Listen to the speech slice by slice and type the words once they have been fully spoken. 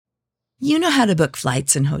You know how to book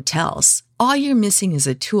flights and hotels. All you're missing is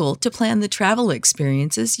a tool to plan the travel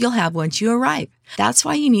experiences you'll have once you arrive. That's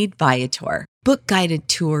why you need Viator. Book guided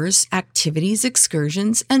tours, activities,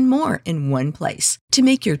 excursions, and more in one place to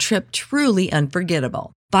make your trip truly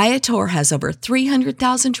unforgettable. Viator has over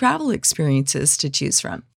 300,000 travel experiences to choose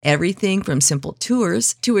from. Everything from simple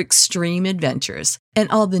tours to extreme adventures and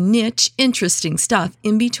all the niche, interesting stuff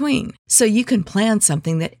in between. So you can plan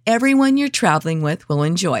something that everyone you're traveling with will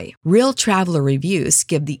enjoy. Real traveler reviews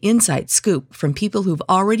give the inside scoop from people who've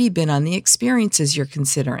already been on the experiences you're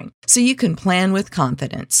considering. So you can plan with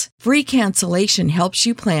confidence. Free cancellation helps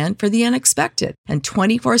you plan for the unexpected. And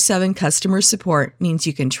 24/7 customer support means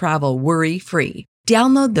you can travel worry-free.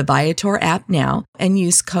 Download the Viator app now and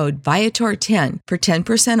use code Viator10 for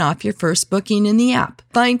 10% off your first booking in the app.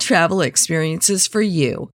 Find travel experiences for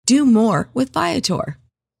you. Do more with Viator.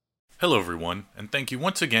 Hello everyone, and thank you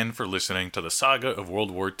once again for listening to the Saga of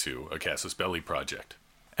World War II, a Casus Belli project.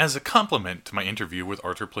 As a complement to my interview with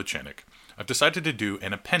Arthur Plachenik, I've decided to do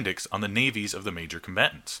an appendix on the navies of the major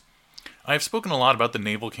combatants. I have spoken a lot about the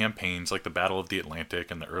naval campaigns like the Battle of the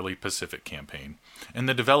Atlantic and the early Pacific Campaign, and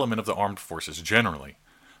the development of the armed forces generally,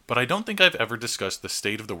 but I don't think I've ever discussed the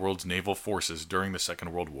state of the world's naval forces during the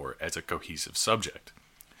Second World War as a cohesive subject.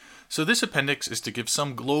 So this appendix is to give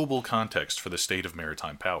some global context for the state of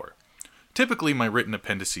maritime power. Typically my written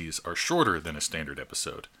appendices are shorter than a standard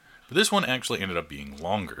episode, but this one actually ended up being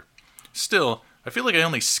longer. Still, I feel like I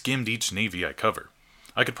only skimmed each navy I cover.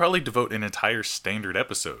 I could probably devote an entire standard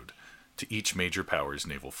episode to each major power's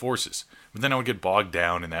naval forces, but then I would get bogged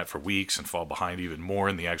down in that for weeks and fall behind even more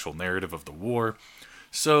in the actual narrative of the war.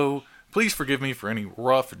 So please forgive me for any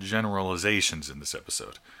rough generalizations in this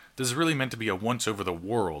episode. This is really meant to be a once over the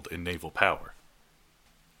world in naval power.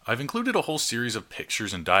 I've included a whole series of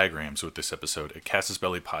pictures and diagrams with this episode at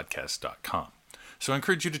casusbellipodcast.com, so I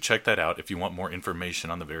encourage you to check that out if you want more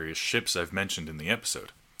information on the various ships I've mentioned in the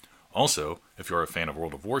episode. Also, if you're a fan of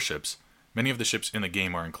World of Warships, many of the ships in the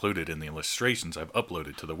game are included in the illustrations I've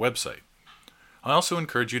uploaded to the website. I also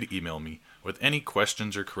encourage you to email me with any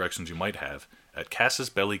questions or corrections you might have at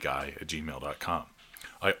casusbellyguy@gmail.com.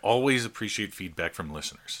 I always appreciate feedback from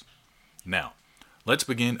listeners. Now, let's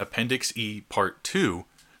begin Appendix E, Part 2,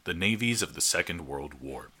 The Navies of the Second World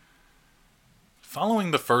War.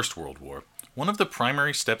 Following the First World War, one of the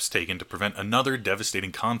primary steps taken to prevent another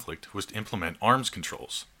devastating conflict was to implement arms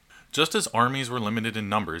controls. Just as armies were limited in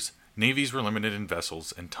numbers, navies were limited in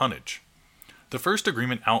vessels and tonnage. The first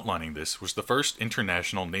agreement outlining this was the First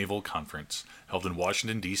International Naval Conference, held in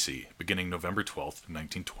Washington, D.C., beginning November 12,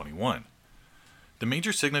 1921. The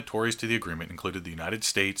major signatories to the agreement included the United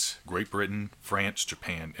States, Great Britain, France,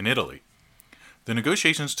 Japan, and Italy. The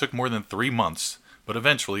negotiations took more than 3 months, but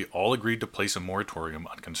eventually all agreed to place a moratorium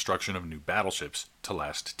on construction of new battleships to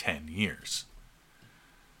last 10 years.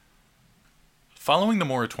 Following the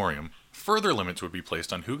moratorium, further limits would be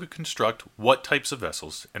placed on who could construct what types of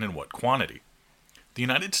vessels and in what quantity. The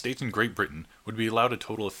United States and Great Britain would be allowed a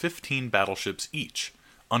total of 15 battleships each,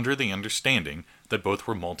 under the understanding that both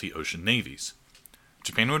were multi-ocean navies.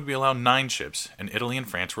 Japan would be allowed 9 ships, and Italy and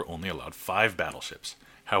France were only allowed 5 battleships.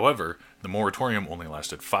 However, the moratorium only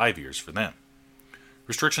lasted 5 years for them.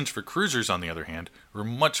 Restrictions for cruisers, on the other hand, were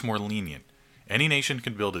much more lenient. Any nation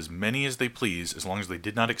could build as many as they please as long as they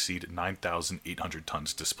did not exceed 9,800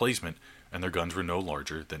 tons displacement and their guns were no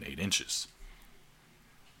larger than 8 inches.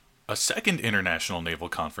 A second international naval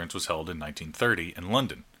conference was held in 1930 in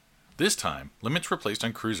London. This time, limits were placed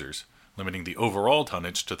on cruisers, limiting the overall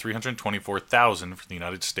tonnage to 324,000 for the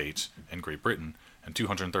United States and Great Britain and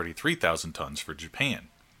 233,000 tons for Japan.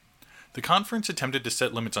 The conference attempted to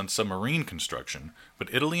set limits on submarine construction,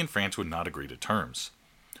 but Italy and France would not agree to terms.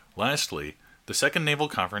 Lastly, the Second Naval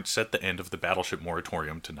Conference set the end of the battleship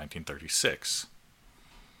moratorium to 1936.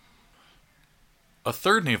 A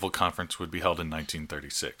third naval conference would be held in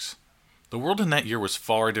 1936. The world in that year was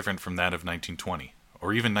far different from that of 1920,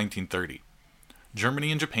 or even 1930.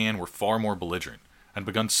 Germany and Japan were far more belligerent, and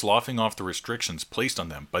begun sloughing off the restrictions placed on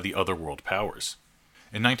them by the other world powers.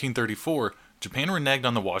 In 1934, Japan reneged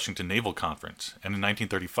on the Washington Naval Conference, and in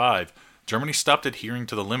 1935, Germany stopped adhering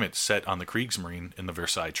to the limits set on the Kriegsmarine in the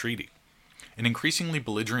Versailles Treaty. An increasingly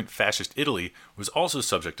belligerent fascist Italy was also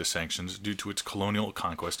subject to sanctions due to its colonial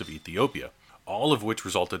conquest of Ethiopia, all of which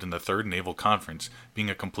resulted in the Third Naval Conference being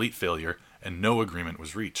a complete failure and no agreement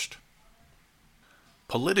was reached.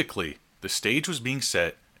 Politically, the stage was being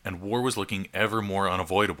set and war was looking ever more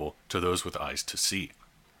unavoidable to those with eyes to see.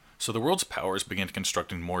 So the world's powers began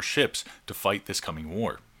constructing more ships to fight this coming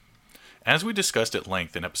war. As we discussed at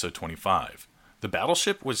length in episode 25, the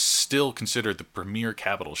battleship was still considered the premier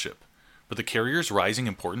capital ship, but the carrier's rising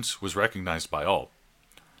importance was recognized by all.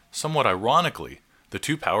 Somewhat ironically, the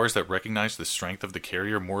two powers that recognized the strength of the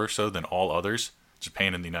carrier more so than all others,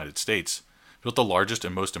 Japan and the United States, built the largest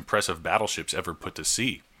and most impressive battleships ever put to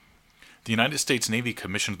sea. The United States Navy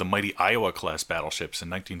commissioned the mighty Iowa-class battleships in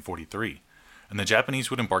 1943, and the Japanese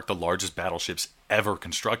would embark the largest battleships ever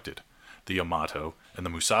constructed, the Yamato and the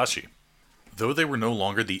Musashi. Though they were no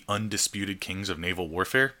longer the undisputed kings of naval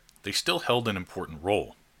warfare, they still held an important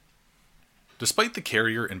role. Despite the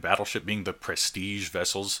carrier and battleship being the prestige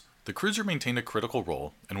vessels, the cruiser maintained a critical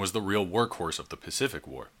role and was the real workhorse of the Pacific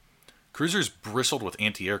War. Cruisers bristled with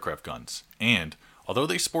anti-aircraft guns, and, although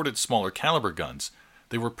they sported smaller caliber guns,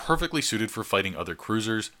 they were perfectly suited for fighting other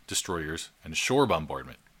cruisers, destroyers, and shore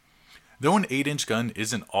bombardment. Though an 8-inch gun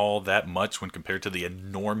isn't all that much when compared to the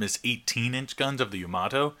enormous 18-inch guns of the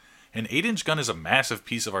Yamato, an 8-inch gun is a massive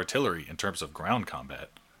piece of artillery in terms of ground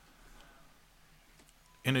combat.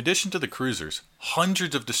 In addition to the cruisers,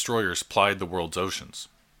 hundreds of destroyers plied the world's oceans.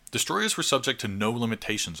 Destroyers were subject to no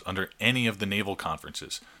limitations under any of the naval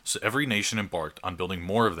conferences, so every nation embarked on building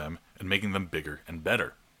more of them and making them bigger and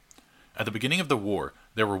better. At the beginning of the war,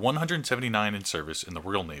 there were 179 in service in the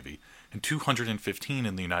Royal Navy and 215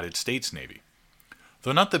 in the United States Navy.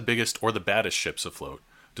 Though not the biggest or the baddest ships afloat,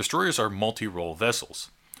 destroyers are multi-role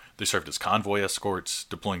vessels. They served as convoy escorts,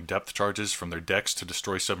 deploying depth charges from their decks to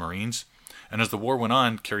destroy submarines, and as the war went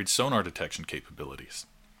on, carried sonar detection capabilities.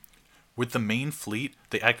 With the main fleet,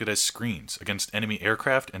 they acted as screens against enemy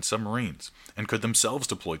aircraft and submarines, and could themselves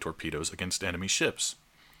deploy torpedoes against enemy ships.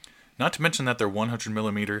 Not to mention that their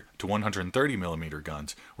 100mm to 130mm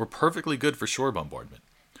guns were perfectly good for shore bombardment,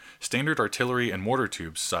 standard artillery and mortar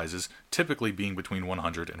tube sizes typically being between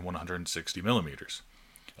 100 and 160mm.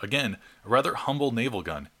 Again, a rather humble naval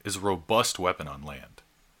gun is a robust weapon on land.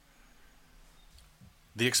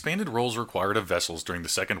 The expanded roles required of vessels during the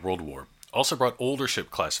Second World War also brought older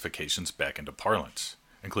ship classifications back into parlance,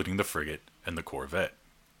 including the frigate and the corvette.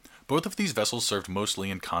 Both of these vessels served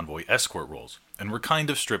mostly in convoy escort roles, and were kind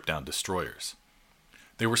of stripped-down destroyers.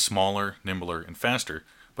 They were smaller, nimbler, and faster,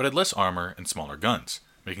 but had less armor and smaller guns,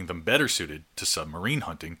 making them better suited to submarine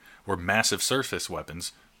hunting, where massive surface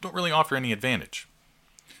weapons don't really offer any advantage.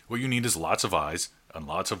 What you need is lots of eyes, and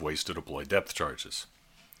lots of ways to deploy depth charges.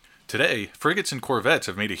 Today, frigates and corvettes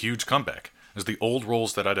have made a huge comeback, as the old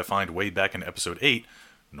roles that I defined way back in episode 8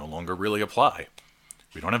 no longer really apply.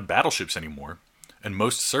 We don't have battleships anymore, and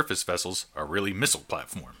most surface vessels are really missile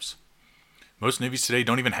platforms. Most navies today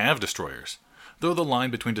don't even have destroyers, though the line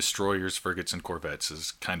between destroyers, frigates, and corvettes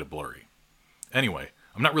is kind of blurry. Anyway,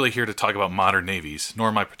 I'm not really here to talk about modern navies, nor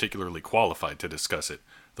am I particularly qualified to discuss it,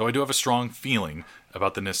 though I do have a strong feeling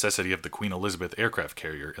about the necessity of the Queen Elizabeth aircraft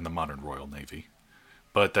carrier in the modern Royal Navy.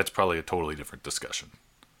 But that's probably a totally different discussion.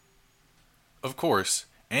 Of course,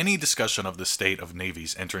 any discussion of the state of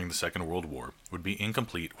navies entering the Second World War would be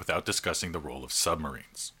incomplete without discussing the role of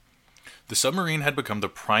submarines. The submarine had become the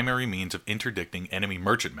primary means of interdicting enemy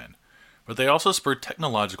merchantmen, but they also spurred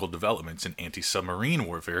technological developments in anti-submarine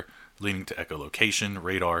warfare, leading to echolocation,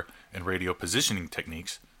 radar, and radio positioning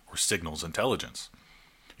techniques, or signals intelligence.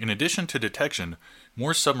 In addition to detection,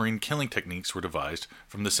 more submarine killing techniques were devised,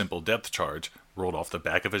 from the simple depth charge rolled off the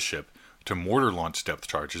back of a ship to mortar-launched depth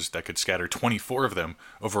charges that could scatter 24 of them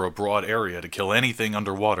over a broad area to kill anything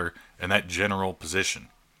underwater in that general position.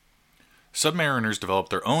 Submariners developed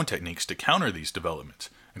their own techniques to counter these developments,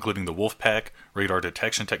 including the wolf pack, radar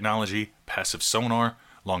detection technology, passive sonar,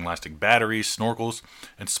 long-lasting batteries, snorkels,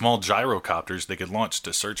 and small gyrocopters they could launch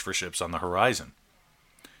to search for ships on the horizon.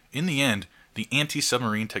 In the end, the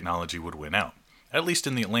anti-submarine technology would win out, at least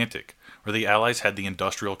in the Atlantic, where the Allies had the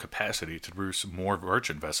industrial capacity to produce more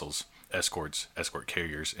merchant vessels, escorts, escort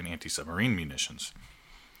carriers, and anti-submarine munitions.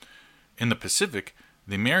 In the Pacific,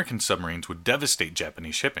 the American submarines would devastate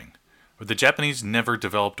Japanese shipping, but the Japanese never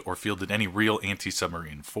developed or fielded any real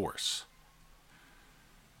anti-submarine force.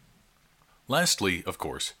 Lastly, of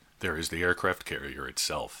course, there is the aircraft carrier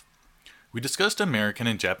itself. We discussed American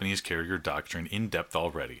and Japanese carrier doctrine in depth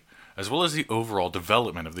already, as well as the overall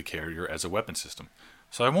development of the carrier as a weapon system,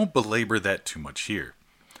 so I won't belabor that too much here.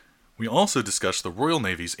 We also discussed the Royal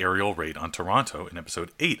Navy's aerial raid on Toronto in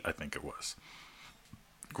episode 8, I think it was.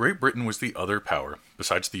 Great Britain was the other power,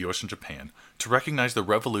 besides the US and Japan, to recognize the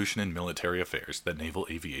revolution in military affairs that naval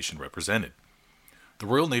aviation represented. The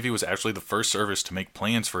Royal Navy was actually the first service to make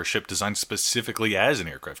plans for a ship designed specifically as an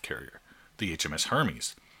aircraft carrier, the HMS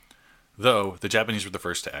Hermes, though the Japanese were the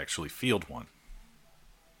first to actually field one.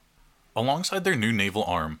 Alongside their new naval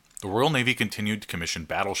arm, the Royal Navy continued to commission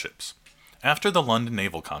battleships. After the London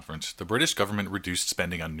Naval Conference, the British government reduced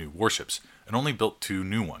spending on new warships and only built 2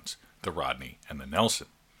 new ones, the Rodney and the Nelson.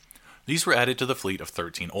 These were added to the fleet of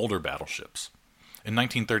 13 older battleships. In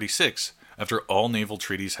 1936, after all naval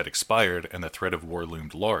treaties had expired and the threat of war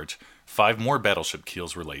loomed large, 5 more battleship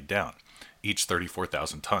keels were laid down, each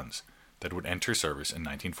 34,000 tons, that would enter service in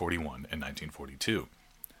 1941 and 1942.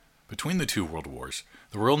 Between the two world wars,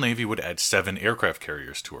 the Royal Navy would add 7 aircraft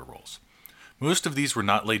carriers to her rolls. Most of these were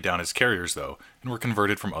not laid down as carriers, though, and were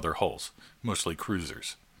converted from other hulls, mostly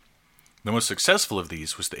cruisers. The most successful of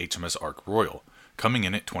these was the HMS Ark Royal, coming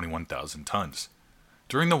in at 21,000 tons.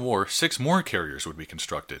 During the war, 6 more carriers would be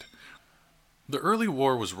constructed. The early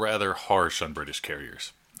war was rather harsh on British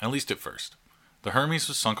carriers, at least at first. The Hermes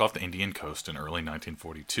was sunk off the Indian coast in early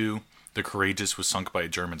 1942, the Courageous was sunk by a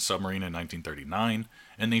German submarine in 1939,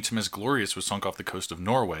 and the HMS Glorious was sunk off the coast of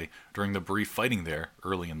Norway during the brief fighting there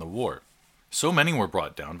early in the war. So many were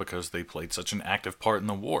brought down because they played such an active part in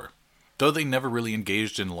the war. Though they never really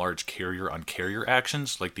engaged in large carrier-on-carrier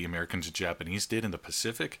actions like the Americans and Japanese did in the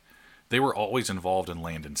Pacific, they were always involved in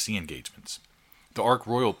land and sea engagements. The Ark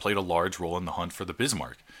Royal played a large role in the hunt for the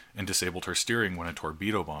Bismarck and disabled her steering when a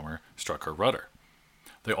torpedo bomber struck her rudder.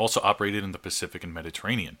 They also operated in the Pacific and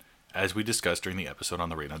Mediterranean, as we discussed during the episode on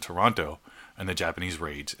the raid on Toronto and the Japanese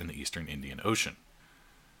raids in the Eastern Indian Ocean.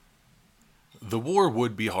 The war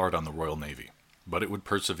would be hard on the Royal Navy, but it would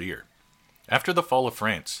persevere. After the fall of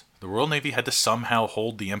France, the Royal Navy had to somehow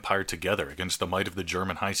hold the empire together against the might of the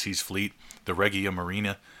German High Seas Fleet, the Regia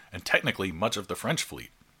Marina, and technically much of the French fleet.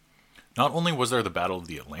 Not only was there the Battle of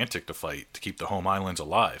the Atlantic to fight to keep the home islands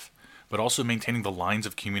alive, but also maintaining the lines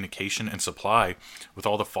of communication and supply with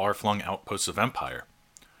all the far-flung outposts of empire.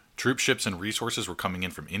 Troop ships and resources were coming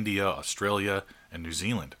in from India, Australia, and New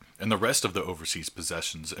Zealand, and the rest of the overseas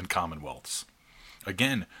possessions and commonwealths.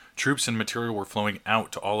 Again, troops and material were flowing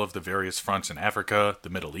out to all of the various fronts in Africa,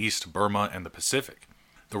 the Middle East, Burma, and the Pacific.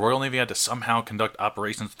 The Royal Navy had to somehow conduct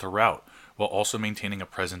operations throughout, while also maintaining a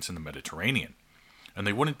presence in the Mediterranean. And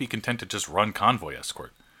they wouldn't be content to just run convoy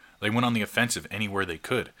escort. They went on the offensive anywhere they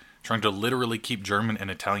could, trying to literally keep German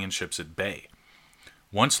and Italian ships at bay.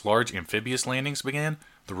 Once large amphibious landings began,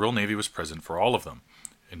 the Royal Navy was present for all of them,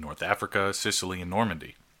 in North Africa, Sicily, and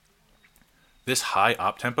Normandy. This high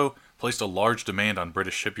op-tempo placed a large demand on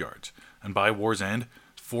British shipyards, and by war's end,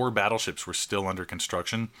 4 battleships were still under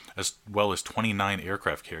construction, as well as 29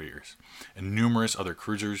 aircraft carriers, and numerous other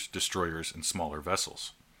cruisers, destroyers, and smaller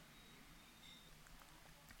vessels.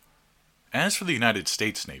 As for the United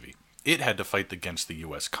States Navy, it had to fight against the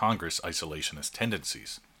U.S. Congress' isolationist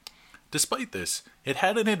tendencies. Despite this, it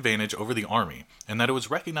had an advantage over the Army in that it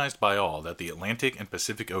was recognized by all that the Atlantic and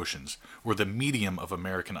Pacific Oceans were the medium of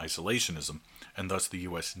American isolationism, and thus the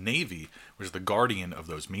U.S. Navy was the guardian of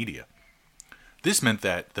those media. This meant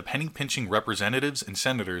that the penny-pinching representatives and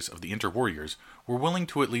senators of the interwar years were willing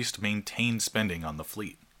to at least maintain spending on the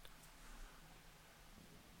fleet.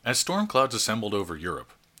 As storm clouds assembled over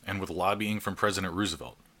Europe, and with lobbying from President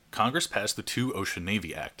Roosevelt, Congress passed the Two-Ocean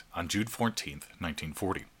Navy Act on June 14,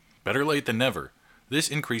 1940. Better late than never, this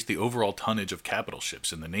increased the overall tonnage of capital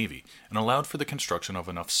ships in the Navy and allowed for the construction of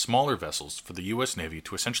enough smaller vessels for the U.S. Navy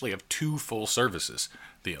to essentially have 2 full services,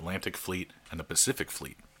 the Atlantic Fleet and the Pacific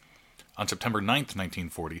Fleet. On September 9,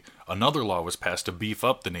 1940, another law was passed to beef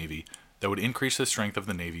up the Navy that would increase the strength of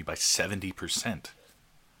the Navy by 70%.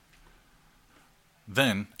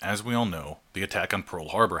 Then, as we all know, the attack on Pearl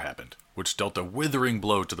Harbor happened, which dealt a withering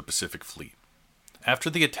blow to the Pacific Fleet.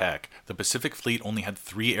 After the attack, the Pacific Fleet only had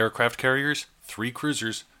 3 aircraft carriers, 3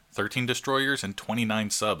 cruisers, 13 destroyers, and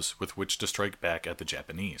 29 subs with which to strike back at the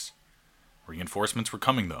Japanese. Reinforcements were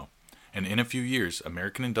coming, though, and in a few years,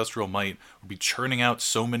 American industrial might would be churning out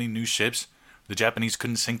so many new ships, the Japanese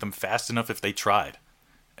couldn't sink them fast enough if they tried.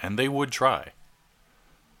 And they would try.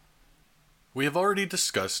 We have already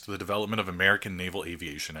discussed the development of American naval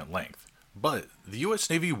aviation at length. But the U.S.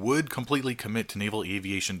 Navy would completely commit to naval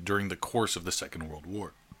aviation during the course of the Second World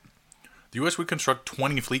War. The U.S. would construct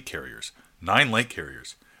 20 fleet carriers, 9 light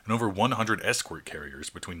carriers, and over 100 escort carriers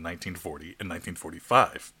between 1940 and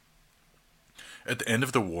 1945. At the end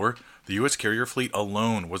of the war, the U.S. carrier fleet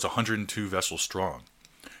alone was 102 vessels strong.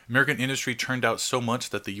 American industry turned out so much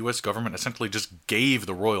that the U.S. government essentially just gave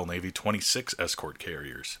the Royal Navy 26 escort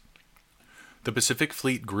carriers. The Pacific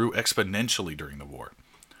Fleet grew exponentially during the war.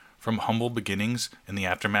 From humble beginnings in the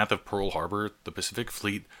aftermath of Pearl Harbor, the Pacific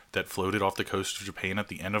Fleet that floated off the coast of Japan at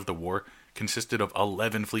the end of the war consisted of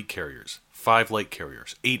 11 fleet carriers, 5 light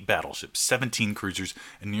carriers, 8 battleships, 17 cruisers,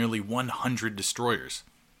 and nearly 100 destroyers.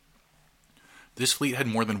 This fleet had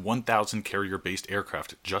more than 1,000 carrier-based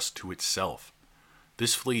aircraft just to itself.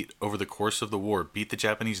 This fleet, over the course of the war, beat the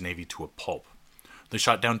Japanese Navy to a pulp. They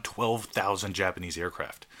shot down 12,000 Japanese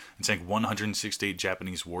aircraft and sank 168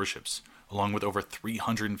 Japanese warships, along with over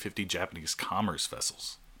 350 Japanese commerce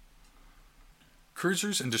vessels.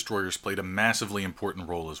 Cruisers and destroyers played a massively important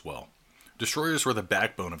role as well. Destroyers were the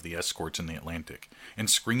backbone of the escorts in the Atlantic and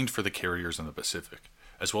screened for the carriers in the Pacific,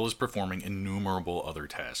 as well as performing innumerable other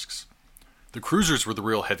tasks. The cruisers were the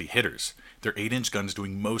real heavy hitters, their 8-inch guns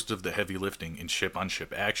doing most of the heavy lifting in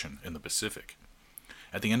ship-on-ship action in the Pacific.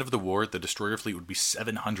 At the end of the war, the destroyer fleet would be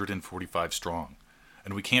 745 strong,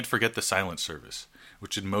 and we can't forget the silent service,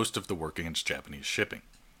 which did most of the work against Japanese shipping.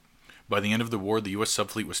 By the end of the war, the U.S.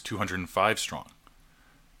 subfleet was 205 strong.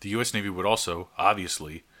 The U.S. Navy would also,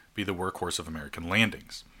 obviously, be the workhorse of American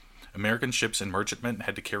landings. American ships and merchantmen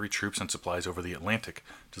had to carry troops and supplies over the Atlantic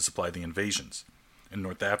to supply the invasions. In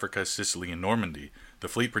North Africa, Sicily, and Normandy, the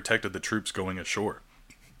fleet protected the troops going ashore.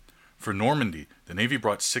 For Normandy, the Navy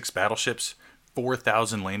brought 6 battleships,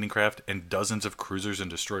 4,000 landing craft, and dozens of cruisers and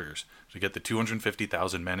destroyers to get the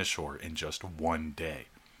 250,000 men ashore in just one day.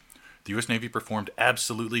 The U.S. Navy performed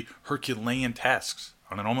absolutely Herculean tasks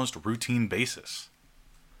on an almost routine basis.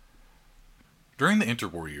 During the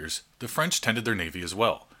interwar years, the French tended their navy as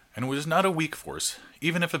well, and it was not a weak force,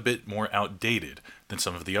 even if a bit more outdated than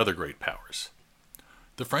some of the other great powers.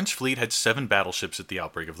 The French fleet had 7 battleships at the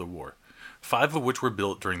outbreak of the war, 5 of which were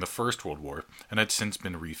built during the First World War and had since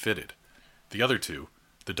been refitted. The other 2,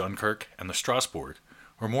 the Dunkirk and the Strasbourg,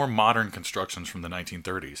 were more modern constructions from the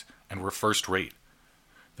 1930s and were first-rate.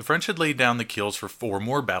 The French had laid down the keels for 4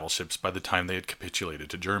 more battleships by the time they had capitulated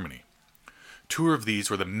to Germany. 2 of these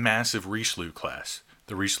were the massive Richelieu class,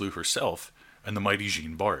 the Richelieu herself, and the mighty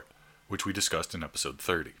Jeanne Bart, which we discussed in episode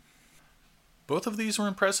 30. Both of these were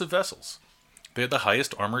impressive vessels. They had the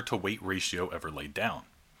highest armor-to-weight ratio ever laid down.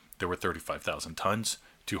 They were 35,000 tons,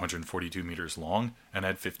 242 meters long, and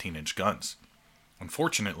had 15-inch guns.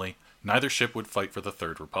 Unfortunately, neither ship would fight for the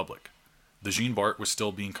Third Republic. The Jeanne Bart was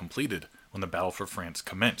still being completed when the battle for France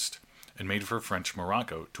commenced, and made for French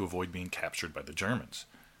Morocco to avoid being captured by the Germans.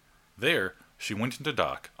 There, she went into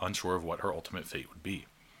dock, unsure of what her ultimate fate would be.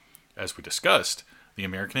 As we discussed, the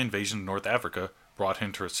American invasion of North Africa brought her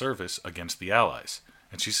into service against the Allies,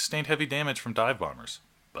 and she sustained heavy damage from dive bombers,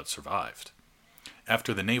 but survived.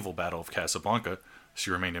 After the naval battle of Casablanca,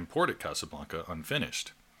 she remained in port at Casablanca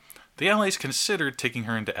unfinished. The Allies considered taking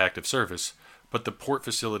her into active service, but the port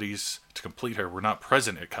facilities to complete her were not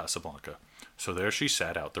present at Casablanca, so there she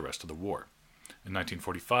sat out the rest of the war. In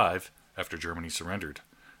 1945, after Germany surrendered,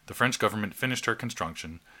 the French government finished her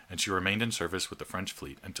construction, and she remained in service with the French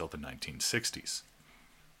fleet until the 1960s.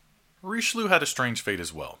 Richelieu had a strange fate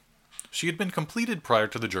as well. She had been completed prior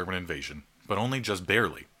to the German invasion, but only just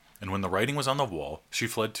barely, and when the writing was on the wall, she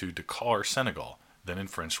fled to Dakar, Senegal, then in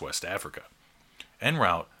French West Africa. En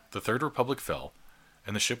route, the Third Republic fell,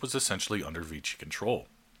 and the ship was essentially under Vichy control.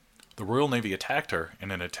 The Royal Navy attacked her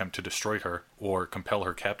in an attempt to destroy her or compel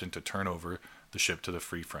her captain to turn over the ship to the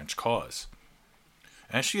Free French cause.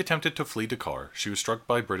 As she attempted to flee Dakar, she was struck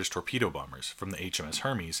by British torpedo bombers from the HMS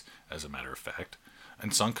Hermes, as a matter of fact,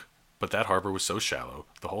 and sunk, but that harbor was so shallow,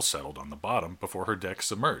 the hull settled on the bottom before her deck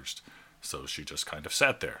submerged, so she just kind of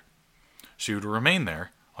sat there. She would remain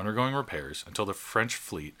there, undergoing repairs, until the French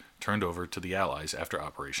fleet turned over to the Allies after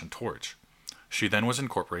Operation Torch. She then was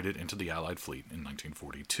incorporated into the Allied fleet in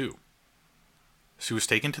 1942. She was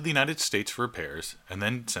taken to the United States for repairs, and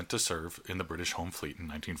then sent to serve in the British Home Fleet in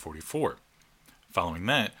 1944. Following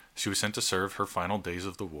that, she was sent to serve her final days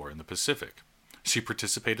of the war in the Pacific. She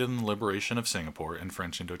participated in the liberation of Singapore and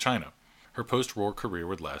French Indochina. Her post-war career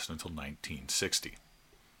would last until 1960.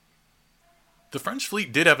 The French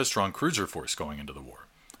fleet did have a strong cruiser force going into the war,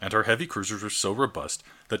 and her heavy cruisers were so robust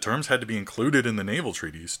that terms had to be included in the naval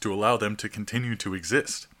treaties to allow them to continue to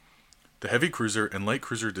exist. The heavy cruiser and light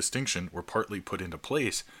cruiser distinction were partly put into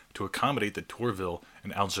place to accommodate the Tourville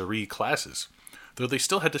and Algerie classes, though they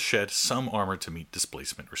still had to shed some armor to meet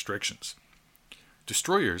displacement restrictions.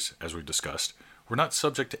 Destroyers, as we discussed, were not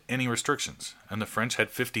subject to any restrictions, and the French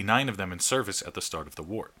had 59 of them in service at the start of the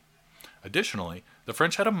war. Additionally, the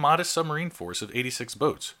French had a modest submarine force of 86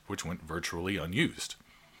 boats, which went virtually unused.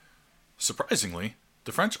 Surprisingly,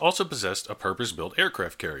 the French also possessed a purpose-built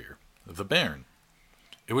aircraft carrier, the Béarn.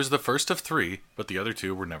 It was the first of 3, but the other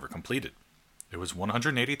 2 were never completed. It was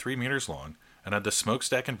 183 meters long, and had the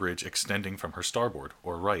smokestack and bridge extending from her starboard,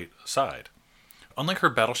 or right, side. Unlike her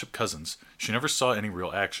battleship cousins, she never saw any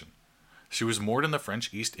real action. She was moored in the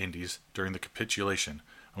French East Indies during the capitulation,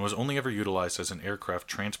 and was only ever utilized as an aircraft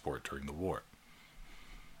transport during the war.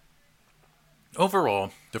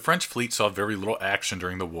 Overall, the French fleet saw very little action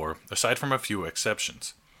during the war, aside from a few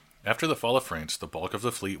exceptions. After the fall of France, the bulk of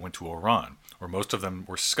the fleet went to Oran, where most of them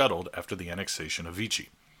were scuttled after the annexation of Vichy.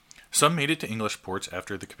 Some made it to English ports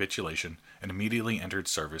after the capitulation and immediately entered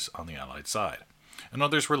service on the Allied side, and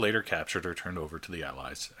others were later captured or turned over to the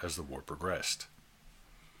Allies as the war progressed.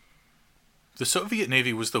 The Soviet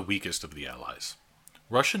Navy was the weakest of the Allies.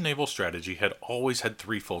 Russian naval strategy had always had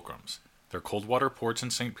three fulcrums: their cold water ports in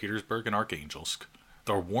St. Petersburg and Archangельsk,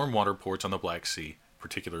 their warm water ports on the Black Sea,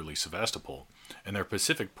 particularly Sevastopol, and their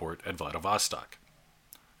Pacific port at Vladivostok.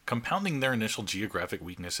 Compounding their initial geographic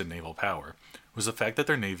weakness in naval power was the fact that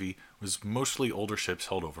their navy was mostly older ships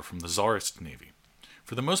held over from the Tsarist navy.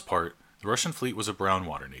 For the most part, the Russian fleet was a brown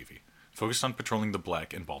water navy, focused on patrolling the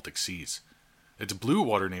Black and Baltic Seas. Its blue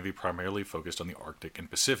water navy primarily focused on the Arctic and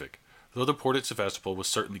Pacific, though the port at Sevastopol was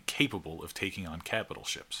certainly capable of taking on capital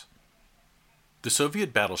ships. The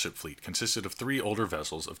Soviet battleship fleet consisted of three older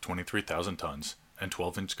vessels of 23,000 tons and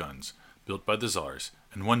 12-inch guns, built by the Tsars,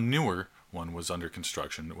 and one newer one was under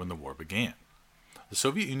construction when the war began. The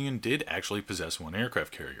Soviet Union did actually possess one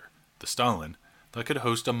aircraft carrier, the Stalin, that could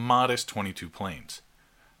host a modest 22 planes.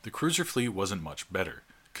 The cruiser fleet wasn't much better,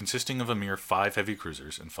 consisting of a mere 5 heavy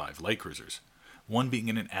cruisers and 5 light cruisers, one being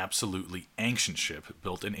an absolutely ancient ship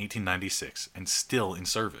built in 1896 and still in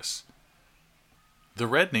service. The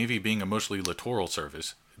Red Navy, being a mostly littoral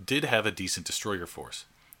service, did have a decent destroyer force.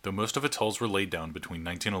 Though most of its hulls were laid down between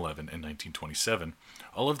 1911 and 1927,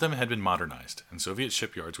 all of them had been modernized, and Soviet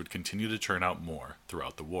shipyards would continue to churn out more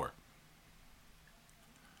throughout the war.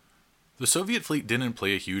 The Soviet fleet didn't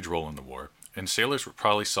play a huge role in the war, and sailors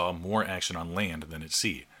probably saw more action on land than at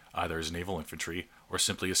sea, either as naval infantry or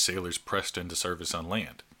simply as sailors pressed into service on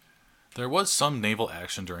land. There was some naval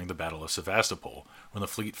action during the Battle of Sevastopol, when the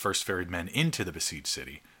fleet first ferried men into the besieged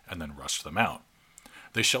city and then rushed them out.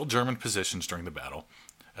 They shelled German positions during the battle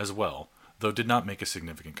as well, though did not make a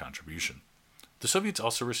significant contribution. The Soviets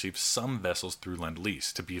also received some vessels through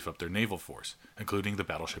Lend-Lease to beef up their naval force, including the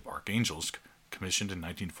battleship Archangельsk, commissioned in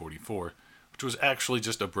 1944, which was actually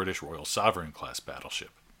just a British Royal Sovereign class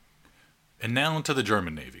battleship. And now to the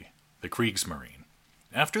German Navy, the Kriegsmarine.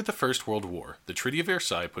 After the First World War, the Treaty of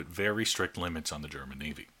Versailles put very strict limits on the German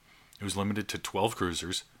Navy. It was limited to 12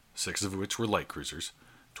 cruisers, 6 of which were light cruisers,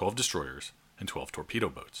 12 destroyers, and 12 torpedo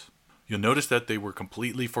boats. You'll notice that they were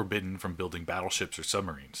completely forbidden from building battleships or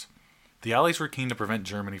submarines. The Allies were keen to prevent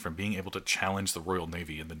Germany from being able to challenge the Royal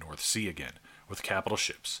Navy in the North Sea again with capital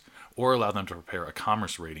ships, or allow them to prepare a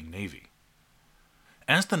commerce-raiding navy.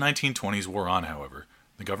 As the 1920s wore on, however,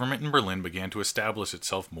 the government in Berlin began to establish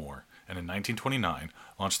itself more, and in 1929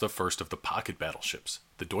 launched the first of the pocket battleships,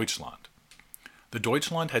 the Deutschland. The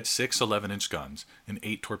Deutschland had 6 11-inch guns and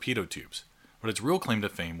 8 torpedo tubes, but its real claim to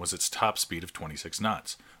fame was its top speed of 26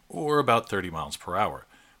 knots, or about 30 miles per hour,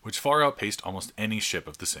 which far outpaced almost any ship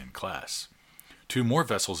of the same class. 2 more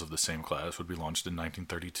vessels of the same class would be launched in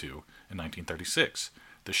 1932 and 1936,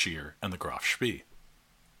 the Scheer and the Graf Spee.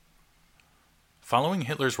 Following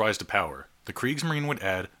Hitler's rise to power, the Kriegsmarine would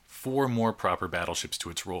add 4 more proper battleships to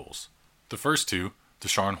its rolls. The first 2, the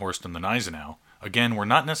Scharnhorst and the Gneisenau, again were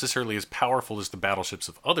not necessarily as powerful as the battleships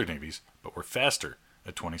of other navies, but were faster,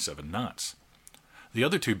 at 27 knots. The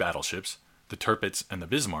other 2 battleships, the Tirpitz and the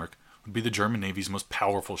Bismarck, would be the German Navy's most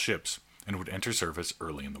powerful ships, and would enter service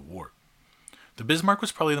early in the war. The Bismarck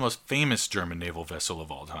was probably the most famous German naval vessel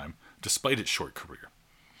of all time, despite its short career.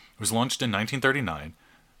 It was launched in 1939,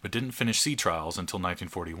 but didn't finish sea trials until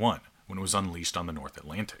 1941, when it was unleashed on the North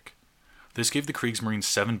Atlantic. This gave the Kriegsmarine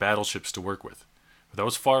 7 battleships to work with, but that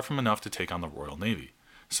was far from enough to take on the Royal Navy,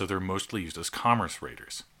 so they're mostly used as commerce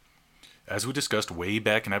raiders. As we discussed way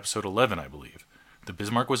back in episode 11, I believe, the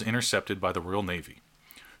Bismarck was intercepted by the Royal Navy.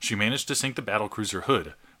 She managed to sink the battlecruiser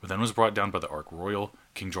Hood, but then was brought down by the Ark Royal,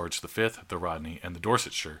 King George V, the Rodney, and the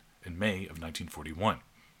Dorsetshire in May of 1941.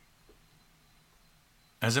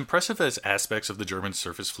 As impressive as aspects of the German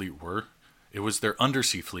surface fleet were, it was their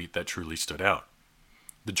undersea fleet that truly stood out.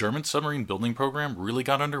 The German submarine building program really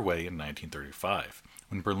got underway in 1935,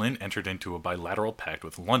 when Berlin entered into a bilateral pact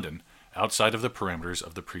with London outside of the parameters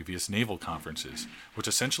of the previous naval conferences, which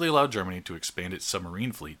essentially allowed Germany to expand its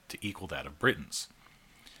submarine fleet to equal that of Britain's.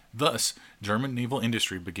 Thus, German naval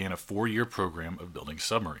industry began a 4-year program of building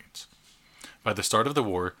submarines. By the start of the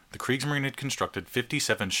war, the Kriegsmarine had constructed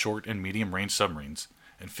 57 short and medium-range submarines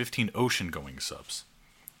and 15 ocean-going subs.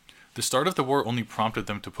 The start of the war only prompted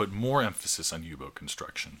them to put more emphasis on U-boat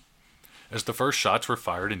construction. As the first shots were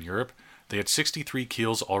fired in Europe, they had 63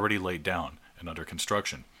 keels already laid down and under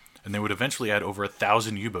construction, and they would eventually add over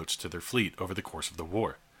 1,000 U-boats to their fleet over the course of the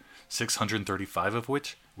war, 635 of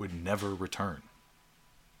which would never return.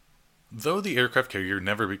 Though the aircraft carrier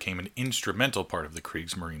never became an instrumental part of the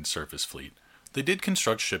Kriegsmarine surface fleet, they did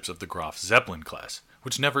construct ships of the Graf Zeppelin class,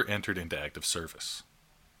 which never entered into active service.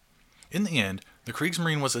 In the end, The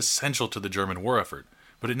Kriegsmarine was essential to the German war effort,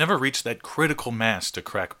 but it never reached that critical mass to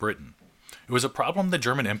crack Britain. It was a problem the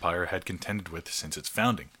German Empire had contended with since its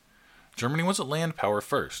founding. Germany was a land power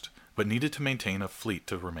first, but needed to maintain a fleet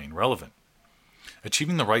to remain relevant.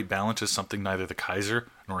 Achieving the right balance is something neither the Kaiser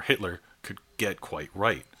nor Hitler could get quite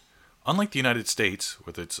right. Unlike the United States,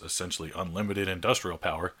 with its essentially unlimited industrial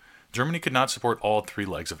power, Germany could not support all three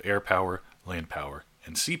legs of air power, land power,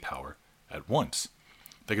 and sea power at once.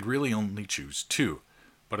 They could really only choose two,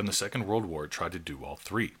 but in the Second World War it tried to do all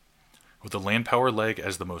three, with the land power leg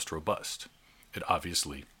as the most robust. It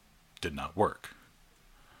obviously did not work.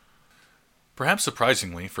 Perhaps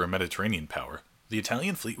surprisingly for a Mediterranean power, the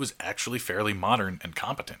Italian fleet was actually fairly modern and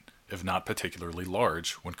competent, if not particularly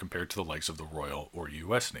large when compared to the legs of the Royal or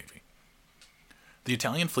U.S. Navy. The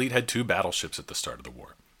Italian fleet had two battleships at the start of the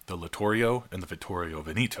war, the Littorio and the Vittorio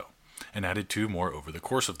Veneto, and added two more over the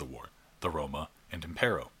course of the war, the Roma and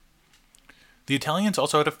Impero. The Italians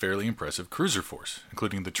also had a fairly impressive cruiser force,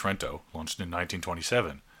 including the Trento, launched in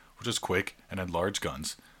 1927, which was quick and had large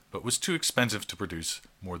guns, but was too expensive to produce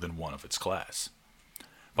more than one of its class.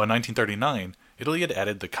 By 1939, Italy had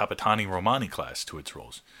added the Capitani Romani class to its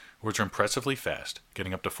rolls, which are impressively fast,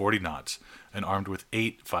 getting up to 40 knots, and armed with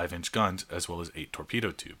 8 5-inch guns as well as 8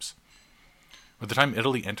 torpedo tubes. By the time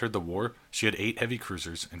Italy entered the war, she had 8 heavy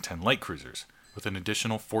cruisers and 10 light cruisers, with an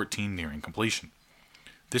additional 14 nearing completion.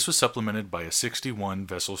 This was supplemented by a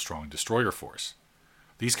 61-vessel-strong destroyer force.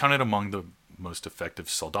 These counted among the most effective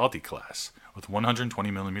Soldati class, with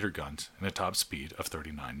 120mm guns and a top speed of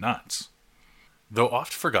 39 knots. Though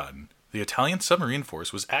oft forgotten, the Italian submarine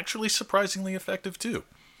force was actually surprisingly effective too.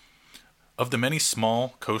 Of the many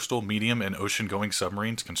small, coastal, medium, and ocean-going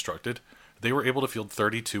submarines constructed, they were able to field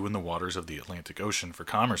 32 in the waters of the Atlantic Ocean for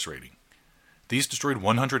commerce raiding. These destroyed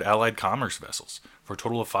 100 Allied commerce vessels, for a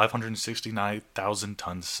total of 569,000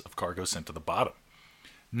 tons of cargo sent to the bottom.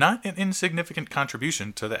 Not an insignificant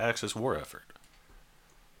contribution to the Axis war effort.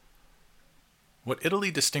 What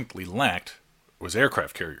Italy distinctly lacked was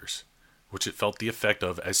aircraft carriers, which it felt the effect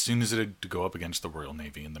of as soon as it had to go up against the Royal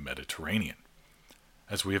Navy in the Mediterranean.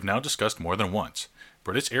 As we have now discussed more than once,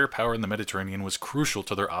 British air power in the Mediterranean was crucial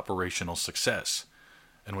to their operational success,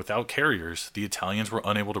 and without carriers, the Italians were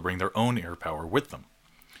unable to bring their own air power with them.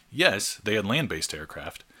 Yes, they had land-based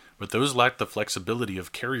aircraft, but those lacked the flexibility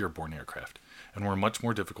of carrier-borne aircraft, and were much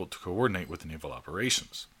more difficult to coordinate with naval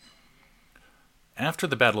operations. After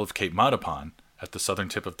the Battle of Cape Matapan, at the southern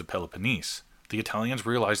tip of the Peloponnese, the Italians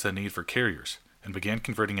realized the need for carriers, and began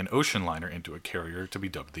converting an ocean liner into a carrier to be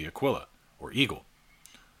dubbed the Aquila, or Eagle.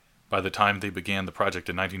 By the time they began the project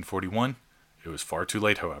in 1941, it was far too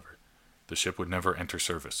late, however. The ship would never enter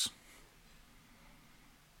service.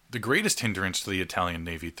 The greatest hindrance to the Italian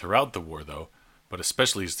Navy throughout the war, though, but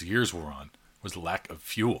especially as the years wore on, was the lack of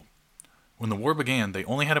fuel. When the war began, they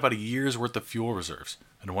only had about a year's worth of fuel reserves,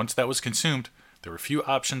 and once that was consumed, there were few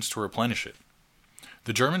options to replenish it.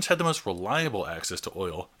 The Germans had the most reliable access to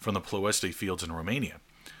oil from the Ploeste fields in Romania,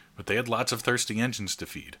 but they had lots of thirsty engines to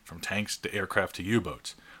feed, from tanks to aircraft to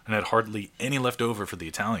U-boats, and had hardly any left over for the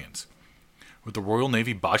Italians. With the Royal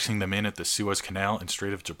Navy boxing them in at the Suez Canal and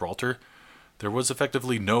Strait of Gibraltar, there was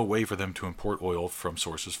effectively no way for them to import oil from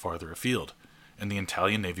sources farther afield, and the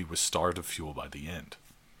Italian Navy was starved of fuel by the end.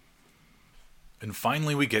 And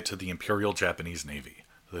finally we get to the Imperial Japanese Navy,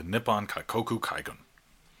 the Nippon Kaikoku Kaigon.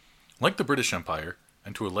 Like the British Empire,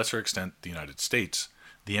 and to a lesser extent the United States,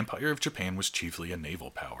 the Empire of Japan was chiefly a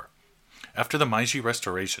naval power. After the Meiji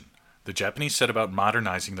Restoration, the Japanese set about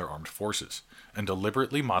modernizing their armed forces, and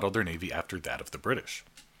deliberately modeled their navy after that of the British.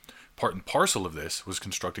 Part and parcel of this was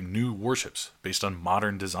constructing new warships based on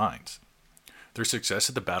modern designs. Their success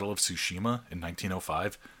at the Battle of Tsushima in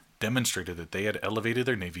 1905 demonstrated that they had elevated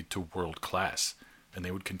their navy to world class, and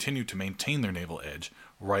they would continue to maintain their naval edge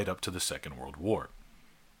right up to the Second World War.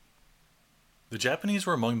 The Japanese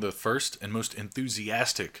were among the first and most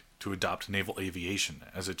enthusiastic to adopt naval aviation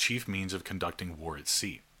as a chief means of conducting war at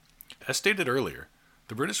sea. As stated earlier,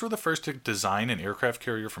 the British were the first to design an aircraft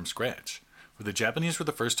carrier from scratch, where the Japanese were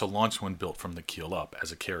the first to launch one built from the keel up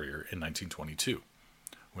as a carrier in 1922,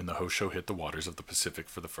 when the Hosho hit the waters of the Pacific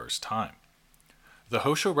for the first time. The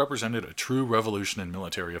Hosho represented a true revolution in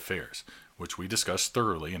military affairs, which we discussed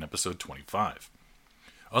thoroughly in episode 25.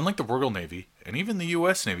 Unlike the Royal Navy, and even the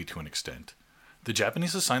U.S. Navy to an extent, the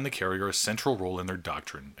Japanese assigned the carrier a central role in their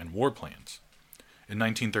doctrine and war plans. In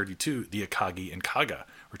 1932, the Akagi and Kaga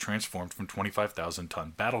were transformed from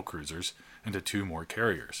 25,000-ton battle cruisers into 2 more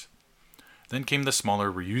carriers. Then came the smaller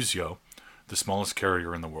Ryuzo, the smallest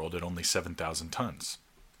carrier in the world at only 7,000 tons.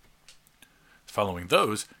 Following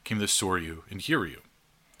those came the Soryu and Hiryu.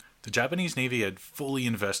 The Japanese Navy had fully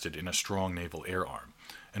invested in a strong naval air arm,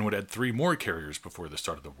 and would add 3 more carriers before the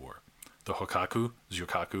start of the war: the Hokaku,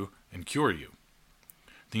 Zyukaku, and Kyoryu.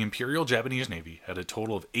 The Imperial Japanese Navy had a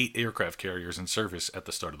total of 8 aircraft carriers in service at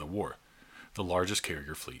the start of the war, the largest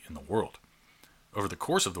carrier fleet in the world. Over the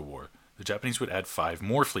course of the war, the Japanese would add 5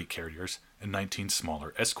 more fleet carriers and 19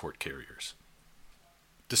 smaller escort carriers.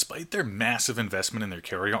 Despite their massive investment in their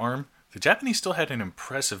carrier arm, the Japanese still had an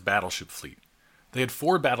impressive battleship fleet. They had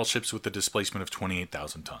 4 battleships with a displacement of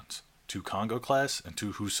 28,000 tons, 2 Kongo-class and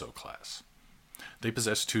 2 Huso-class. They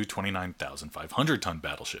possessed 2 29,500-ton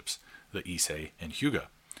battleships, the Issei and Hyuga,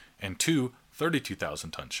 and 2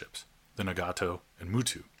 32,000-ton ships, the Nagato and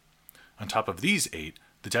Mutu. On top of these 8,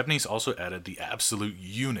 the Japanese also added the absolute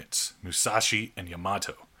units, Musashi and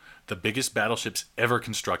Yamato, the biggest battleships ever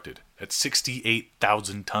constructed, at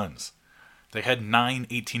 68,000 tons. They had 9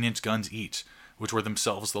 18-inch guns each, which were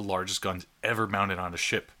themselves the largest guns ever mounted on a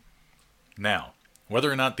ship. Now,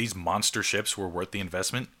 whether or not these monster ships were worth the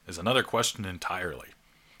investment is another question entirely.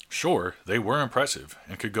 Sure, they were impressive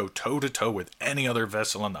and could go toe-to-toe with any other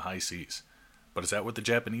vessel on the high seas, but is that what the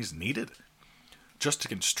Japanese needed? Just to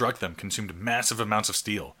construct them consumed massive amounts of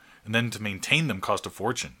steel, and then to maintain them cost a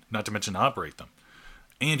fortune, not to mention operate them.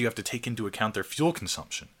 And you have to take into account their fuel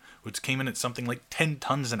consumption, which came in at something like 10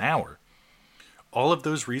 tons an hour. All of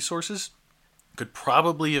those resources could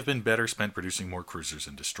probably have been better spent producing more cruisers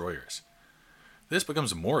and destroyers. This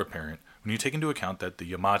becomes more apparent when you take into account that the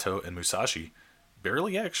Yamato and Musashi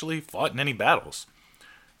barely actually fought in any battles.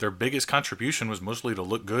 Their biggest contribution was mostly to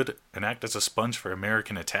look good and act as a sponge for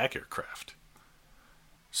American attack aircraft.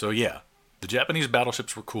 So yeah, the Japanese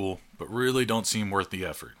battleships were cool, but really don't seem worth the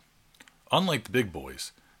effort. Unlike the big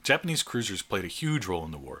boys, Japanese cruisers played a huge role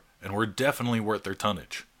in the war, and were definitely worth their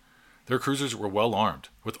tonnage. Their cruisers were well armed,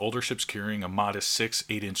 with older ships carrying a modest 6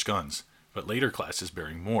 8-inch guns, but later classes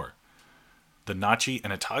bearing more. The Nachi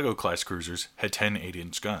and Atago class cruisers had 10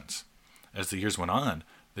 8-inch guns. As the years went on,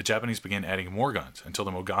 the Japanese began adding more guns until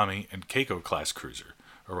the Mogami and Keiko class cruiser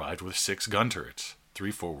arrived with 6 gun turrets,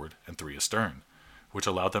 3 forward and 3 astern, which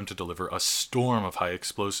allowed them to deliver a storm of high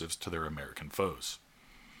explosives to their American foes.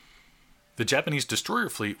 The Japanese destroyer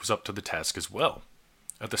fleet was up to the task as well.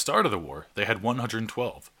 At the start of the war, they had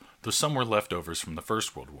 112, though some were leftovers from the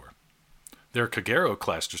First World War. Their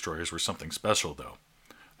Kagero-class destroyers were something special, though.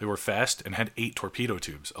 They were fast and had 8 torpedo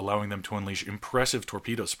tubes, allowing them to unleash impressive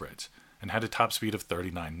torpedo spreads, and had a top speed of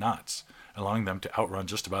 39 knots, allowing them to outrun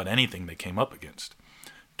just about anything they came up against.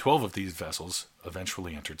 12 of these vessels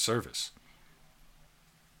eventually entered service.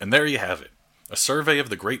 And there you have it, a survey of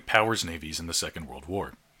the great powers' navies in the Second World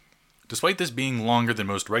War. Despite this being longer than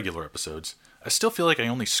most regular episodes, I still feel like I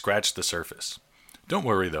only scratched the surface. Don't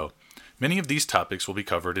worry though, many of these topics will be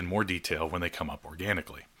covered in more detail when they come up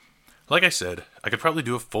organically. Like I said, I could probably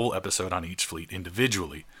do a full episode on each fleet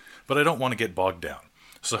individually, but I don't want to get bogged down,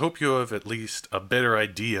 so I hope you have at least a better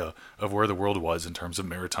idea of where the world was in terms of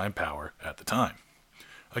maritime power at the time.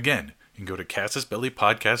 Again, you can go to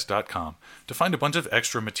CasusBellyPodcast.com to find a bunch of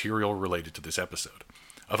extra material related to this episode.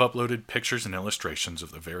 I've uploaded pictures and illustrations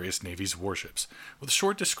of the various Navy's warships with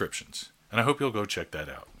short descriptions, and I hope you'll go check that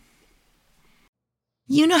out.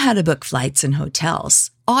 You know how to book flights and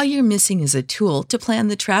hotels. All you're missing is a tool to plan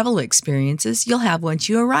the travel experiences you'll have once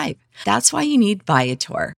you arrive. That's why you need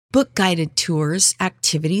Viator. Book guided tours,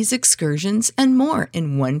 activities, excursions, and more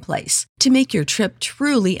in one place to make your trip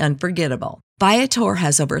truly unforgettable. Viator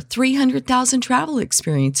has over 300,000 travel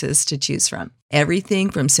experiences to choose from.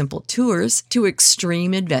 Everything from simple tours to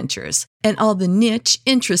extreme adventures and all the niche,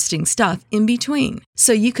 interesting stuff in between.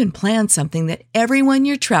 So you can plan something that everyone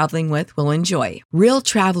you're traveling with will enjoy. Real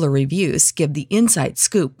traveler reviews give the inside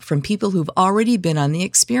scoop from people who've already been on the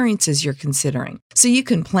experiences you're considering. So you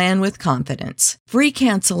can plan with confidence. Free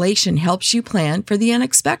cancellation helps you plan for the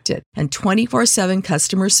unexpected. And 24/7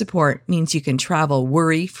 customer support means you can travel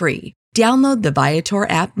worry-free. Download the Viator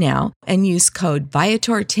app now and use code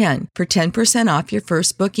Viator10 for 10% off your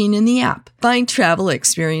first booking in the app. Find travel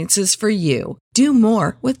experiences for you. Do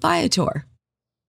more with Viator.